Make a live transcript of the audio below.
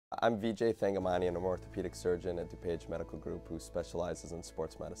I'm Vijay Thangamani, and I'm an orthopedic surgeon at DuPage Medical Group who specializes in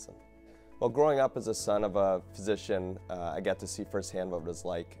sports medicine. Well, growing up as a son of a physician, I got to see firsthand what it was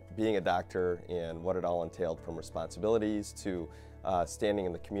like being a doctor and what it all entailed, from responsibilities to standing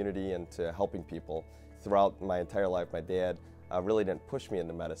in the community and to helping people. Throughout my entire life, my dad really didn't push me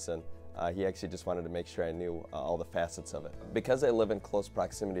into medicine. He actually just wanted to make sure I knew all the facets of it. Because I live in close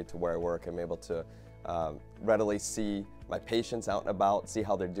proximity to where I work, I'm able to readily see my patients out and about, see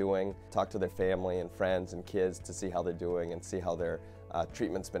how they're doing, talk to their family and friends and kids to see how they're doing and see how their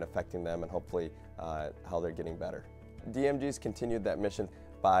treatment's been affecting them and hopefully how they're getting better. DMG's continued that mission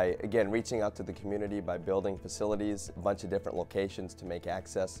by, again, reaching out to the community, by building facilities, a bunch of different locations to make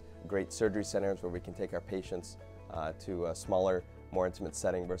access, great surgery centers where we can take our patients to a smaller, more intimate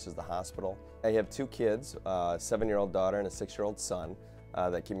setting versus the hospital. I have two kids, a 7-year-old daughter and a 6-year-old son.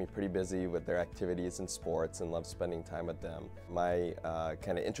 That keep me pretty busy with their activities and sports and love spending time with them. My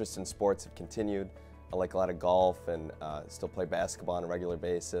kind of interest in sports have continued. I like a lot of golf and still play basketball on a regular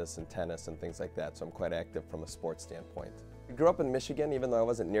basis and tennis and things like that, so I'm quite active from a sports standpoint. I grew up in Michigan. Even though I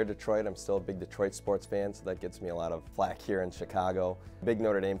wasn't near Detroit, I'm still a big Detroit sports fan, so that gets me a lot of flack here in Chicago. Big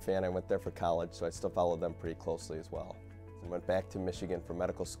Notre Dame fan. I went there for college, so I still follow them pretty closely as well. I went back to Michigan for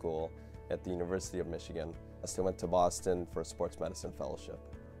medical school at the University of Michigan. I still went to Boston for a sports medicine fellowship.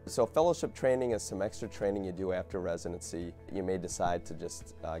 So fellowship training is some extra training you do after residency. You may decide to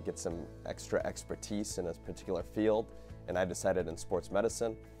just get some extra expertise in a particular field, and I decided in sports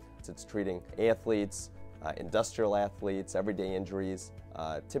medicine. It's treating athletes, industrial athletes, everyday injuries,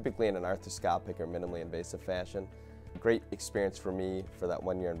 typically in an arthroscopic or minimally invasive fashion. Great experience for me for that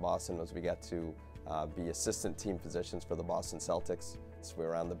 1 year in Boston was we got to be assistant team physicians for the Boston Celtics. So we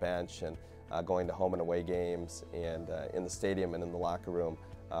were on the bench and going to home and away games and in the stadium and in the locker room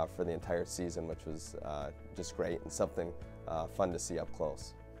for the entire season, which was just great and something fun to see up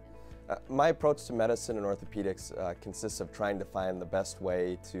close. My approach to medicine and orthopedics consists of trying to find the best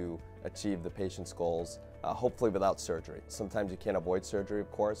way to achieve the patient's goals, hopefully without surgery. Sometimes you can't avoid surgery,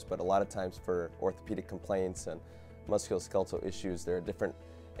 of course, but a lot of times for orthopedic complaints and musculoskeletal issues, there are different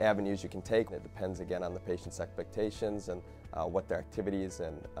avenues you can take. It depends again on the patient's expectations and what their activities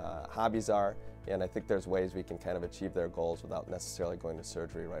and hobbies are, and I think there's ways we can kind of achieve their goals without necessarily going to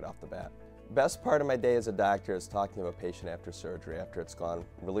surgery right off the bat. Best part of my day as a doctor is talking to a patient after surgery, after it's gone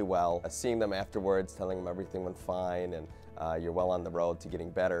really well, seeing them afterwards, telling them everything went fine and you're well on the road to getting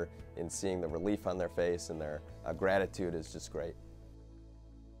better, and seeing the relief on their face and their gratitude is just great.